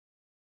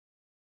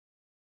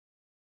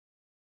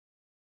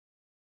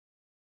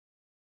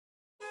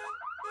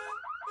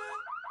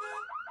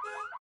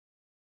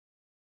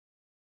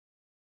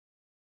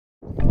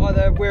Hi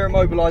there, we're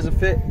Immobiliser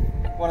Fit,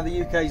 one of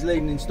the UK's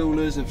leading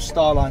installers of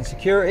Starline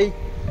security,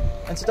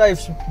 and today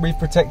we've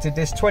protected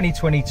this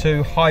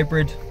 2022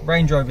 hybrid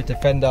Range Rover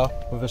Defender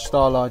with a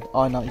Starline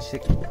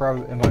i96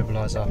 Pro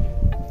immobiliser.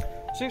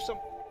 So if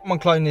someone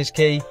cloned this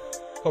key,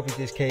 copied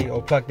this key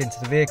or plugged into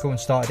the vehicle and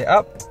started it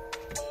up,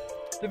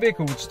 the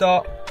vehicle would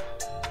start.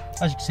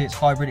 As you can see, it's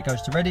hybrid, it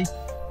goes to ready.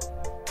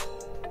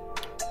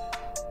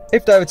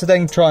 If they were to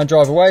then try and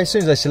drive away, as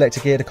soon as they select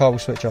a gear, the car will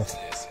switch off.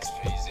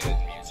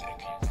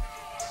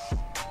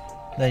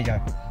 There you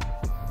go.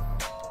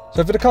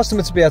 So for the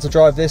customer to be able to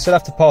drive this, they'll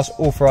have to pass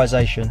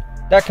authorization.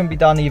 That can be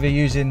done either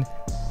using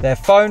their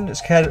phone that's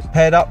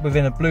paired up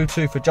within a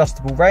Bluetooth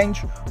adjustable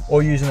range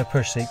or using a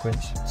push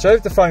sequence. So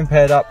if the phone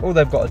paired up, all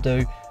they've got to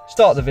do,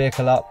 start the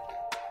vehicle up,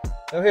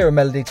 they'll hear a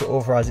melody to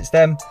authorize it's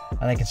them,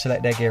 and they can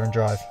select their gear and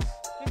drive.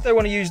 If they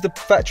want to use the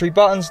factory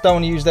buttons, don't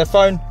want to use their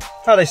phone,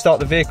 how they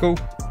start the vehicle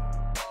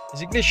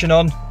is ignition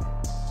on,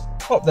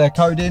 pop their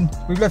code in.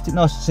 We've left it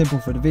nice and simple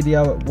for the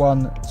video at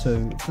 1,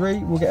 2, 3.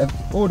 We'll get an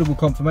audible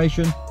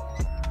confirmation.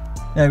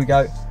 There we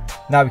go.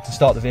 Now we can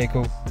start the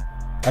vehicle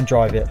and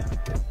drive it.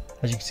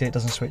 As you can see, it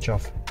doesn't switch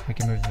off. We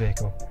can move the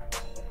vehicle.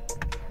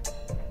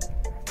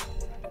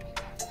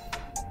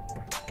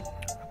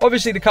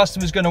 Obviously the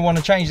customer's going to want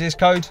to change this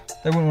code.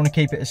 They wouldn't want to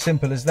keep it as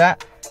simple as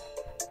that.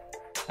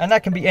 And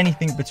that can be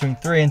anything between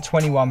 3 and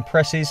 21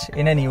 presses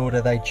in any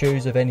order they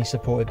choose of any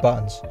supported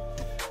buttons.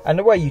 And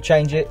the way you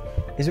change it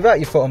is without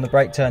your foot on the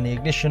brake, turn the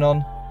ignition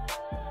on,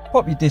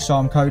 pop your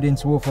disarm code in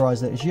to authorise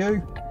that it's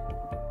you,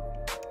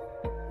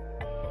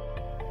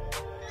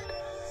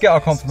 get our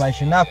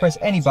confirmation. Now press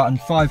any button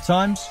 5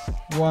 times,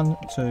 1,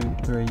 2,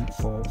 3,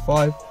 4,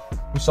 5,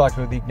 we'll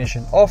cycle the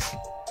ignition off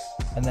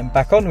and then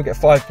back on, we'll get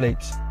 5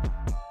 bleeps.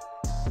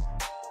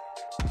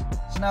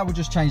 So now we'll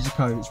just change the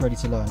code, it's ready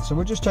to learn. So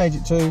we'll just change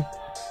it to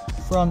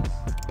front,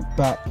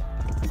 back,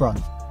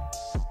 front.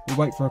 We'll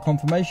wait for a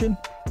confirmation.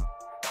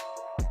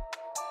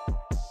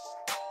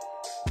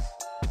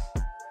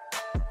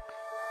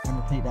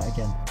 Repeat that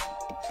again,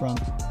 front,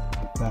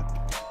 back,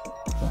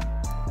 front.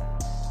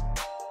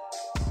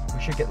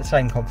 We should get the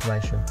same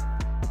confirmation.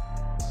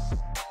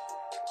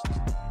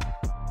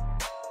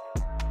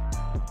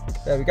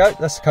 There we go,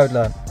 that's the code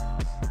learned.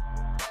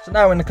 So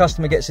now when the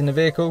customer gets in the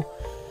vehicle,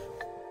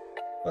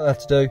 what they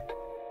have to do,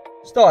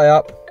 start it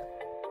up,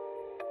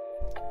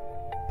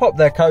 pop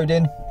their code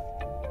in.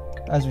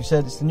 As we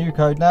said, it's the new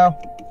code now.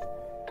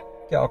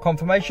 Get our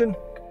confirmation.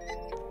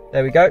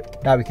 There we go,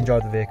 now we can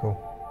drive the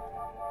vehicle.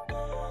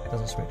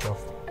 Doesn't switch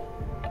off.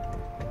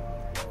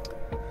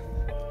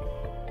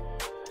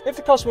 If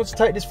the customer wants to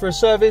take this for a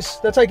service,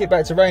 they'll take it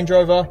back to Range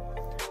Rover,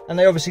 and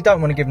they obviously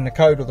don't want to give them the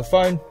code or the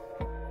phone.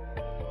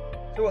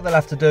 So what they'll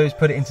have to do is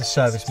put it into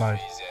service mode.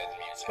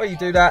 Where you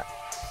do that,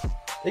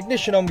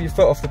 ignition on with your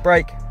foot off the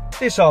brake,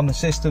 disarm the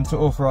system to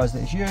authorise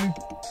that it's you.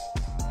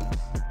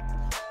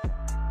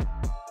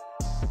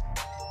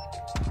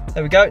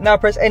 There we go. Now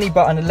press any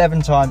button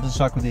 11 times and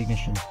cycle the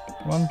ignition.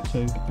 1,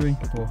 2, 3,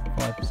 4,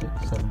 5,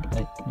 6, 7,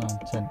 8, 9,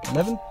 10,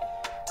 11.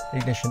 The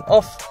ignition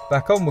off,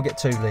 back on, we'll get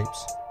 2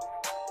 bleeps.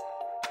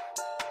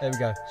 There we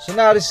go. So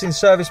now this is in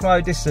service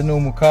mode, this is a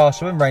normal car,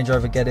 so when Range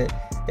Rover get it,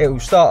 it will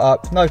start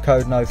up, no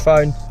code, no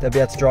phone. They'll be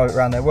able to drive it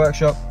around their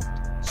workshop,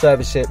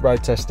 service it,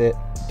 road test it,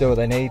 do what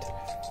they need.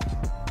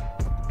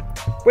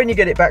 When you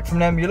get it back from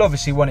them, you'll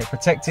obviously want it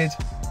protected,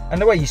 and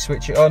the way you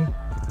switch it on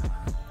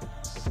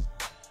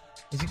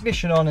is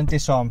ignition on and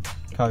disarm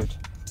code.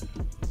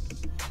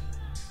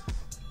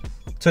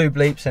 2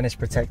 bleeps and it's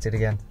protected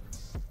again.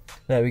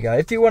 There we go.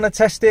 If you want to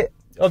test it,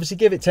 obviously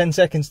give it 10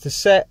 seconds to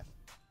set.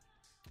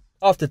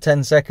 After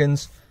 10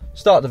 seconds,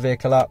 start the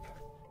vehicle up.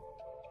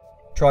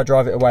 Try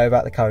drive it away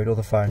without the code or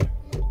the phone.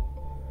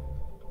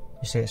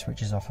 You see it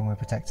switches off and we're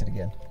protected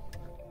again.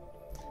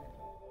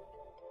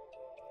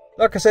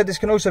 Like I said, this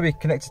can also be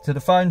connected to the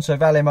phone, so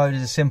valet mode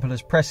is as simple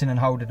as pressing and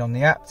holding on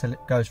the app till it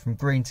goes from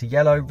green to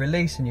yellow,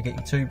 release, and you get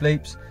your 2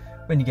 bleeps.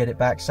 When you get it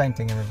back, same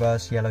thing in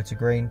reverse, yellow to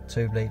green,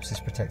 2 bleeps, it's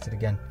protected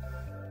again.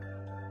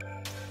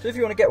 So if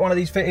you want to get one of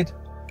these fitted,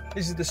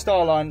 this is the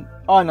Starline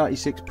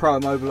i96 Pro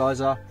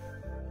immobiliser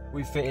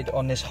we've fitted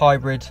on this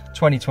hybrid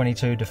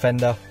 2022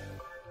 Defender.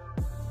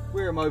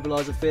 We're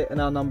Immobiliser Fit and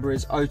our number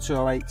is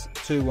 0208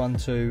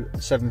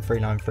 212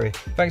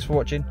 7393. Thanks for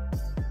watching.